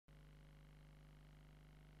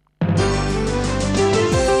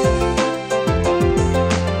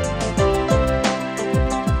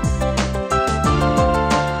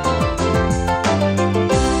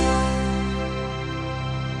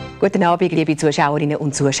Guten Abend, liebe Zuschauerinnen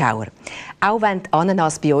und Zuschauer. Auch wenn die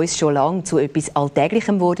Ananas bei uns schon lange zu etwas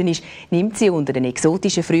Alltäglichem geworden ist, nimmt sie unter den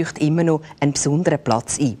exotischen Früchten immer noch einen besonderen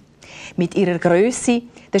Platz ein. Mit ihrer Grösse,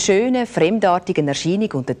 der schönen, fremdartigen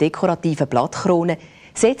Erscheinung und der dekorativen Blattkrone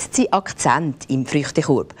setzt sie Akzent im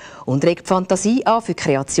Früchtekorb und regt die Fantasie an für die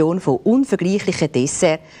Kreation von unvergleichlichen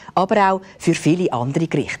Desserts, aber auch für viele andere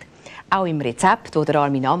Gerichte. Auch im Rezept, das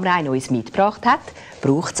Armin Amrein uns mitgebracht hat,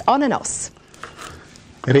 braucht es Ananas.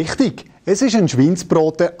 Richtig, es ist ein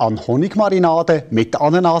Schweinsbraten an Honigmarinade mit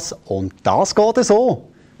Ananas und das geht so.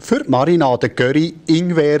 Für die Marinade Curry,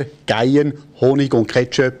 Ingwer, Geien, Honig und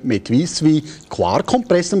Ketchup mit Weisswein, Quark,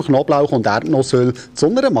 kompressem Knoblauch und Erdnussöl zu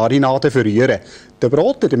einer Marinade verrühren. Den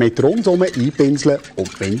Braten damit rundum einpinseln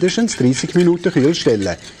und mindestens 30 Minuten kühl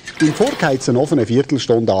stellen. Im vorgeheizten Ofen eine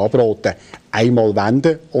Viertelstunde anbraten. Einmal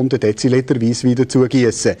wenden und 1 Deziliter Weisswein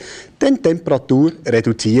dazugießen. Dann die Temperatur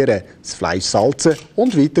reduzieren, das Fleisch salzen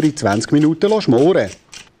und weitere 20 Minuten schmoren.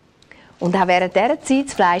 Und auch während dieser Zeit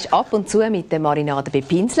das Fleisch ab und zu mit der Marinade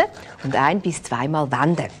bepinseln und 1- bis 2-mal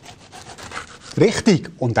wenden.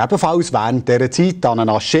 Richtig. Und ebenfalls während dieser Zeit die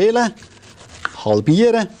Ananas schälen,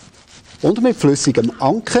 halbieren und mit flüssigem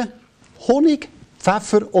Anken, Honig,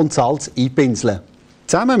 Pfeffer und Salz einpinseln.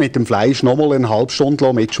 Zusammen mit dem Fleisch nochmal eine halbe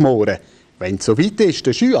Stunde mitschmoren. Wenn es soweit ist,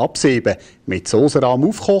 den Schü absieben, mit Saucenrahm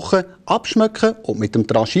aufkochen, abschmecken und mit dem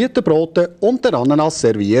tranchierten Braten und der Ananas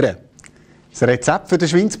servieren. Das Rezept für den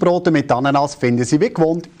Schweinsbraten mit Ananas finden Sie wie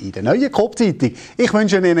gewohnt in der neuen Coop-Zeitung. Ich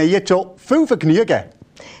wünsche Ihnen jetzt schon viel Vergnügen.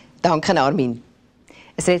 Danke, Armin.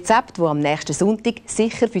 Ein Rezept, das am nächsten Sonntag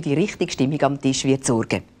sicher für die richtige Stimmung am Tisch wird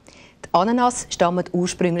sorgen. Die Ananas stammen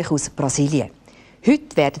ursprünglich aus Brasilien.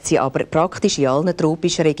 Heute werden sie aber praktisch in allen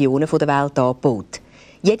tropischen Regionen der Welt angebaut.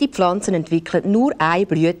 Jede Pflanze entwickelt nur eine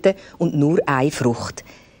Blüte und nur eine Frucht.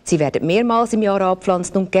 Sie werden mehrmals im Jahr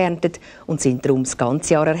angepflanzt und geerntet und sind darum das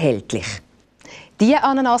ganze Jahr erhältlich. Die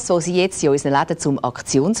Ananas, die Sie jetzt in unseren Läden zum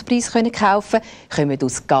Aktionspreis kaufen können, kommen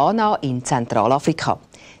aus Ghana in Zentralafrika.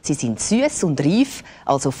 Sie sind süß und reif,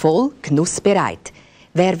 also voll genussbereit.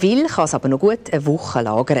 Wer will, kann es aber noch gut eine Woche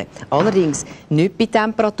lagern. Allerdings nicht bei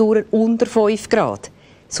Temperaturen unter 5 Grad.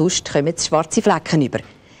 Sonst kommen schwarze Flecken über.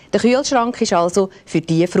 Der Kühlschrank ist also für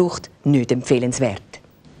diese Frucht nicht empfehlenswert.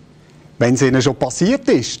 Wenn es Ihnen schon passiert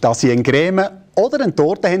ist, dass Sie eine Creme oder eine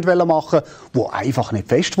Torte machen wollten, die einfach nicht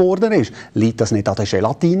fest geworden ist, liegt das nicht an der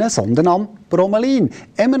Gelatine, sondern am Bromelin,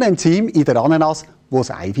 einem Enzym in der Ananas, das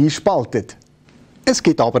das Eiweiß spaltet. Es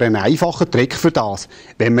gibt aber einen einfachen Trick für das.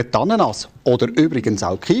 Wenn man die Ananas oder übrigens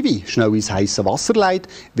auch Kiwi schnell ins heiße Wasser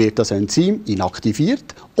leitet, wird das Enzym inaktiviert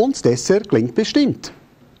und das Dessert gelingt bestimmt.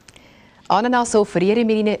 Ananas offerieren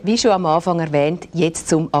wir Ihnen, wie schon am Anfang erwähnt, jetzt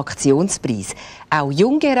zum Aktionspreis. Auch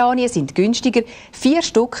Junggeranien sind günstiger. 4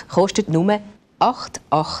 Stück kosten nur 8,80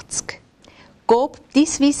 €. Coop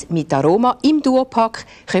Disvis mit Aroma im Duopack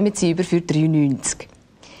kommen Sie über für 3,90 €.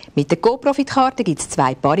 Mit der Coop-Profit-Karte gibt es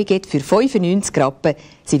 2 Pariget für 95 Rappen.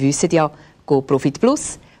 Sie wissen ja, Coop Profit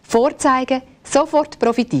Plus, vorzeigen, sofort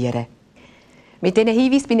profitieren. Mit diesen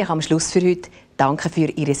Hinweisen bin ich am Schluss für heute. Danke für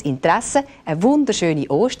Ihr Interesse, eine wunderschöne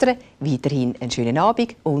Ostern, weiterhin einen schönen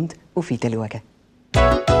Abend und auf Wiedersehen.